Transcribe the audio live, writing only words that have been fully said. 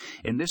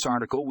In this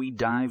article, we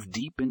dive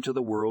deep into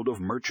the world of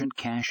merchant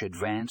cash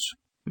advance,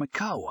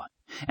 MCA,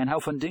 and how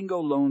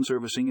Fundingo loan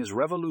servicing is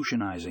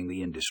revolutionizing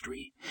the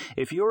industry.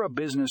 If you're a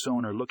business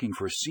owner looking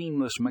for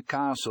seamless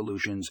MCA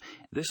solutions,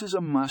 this is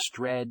a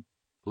must-read.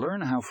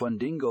 Learn how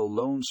Fundingo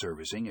loan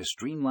servicing is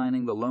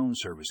streamlining the loan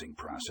servicing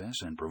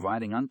process and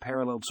providing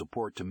unparalleled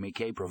support to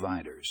MCA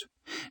providers.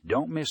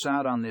 Don't miss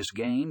out on this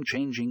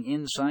game-changing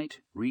insight.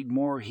 Read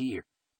more here.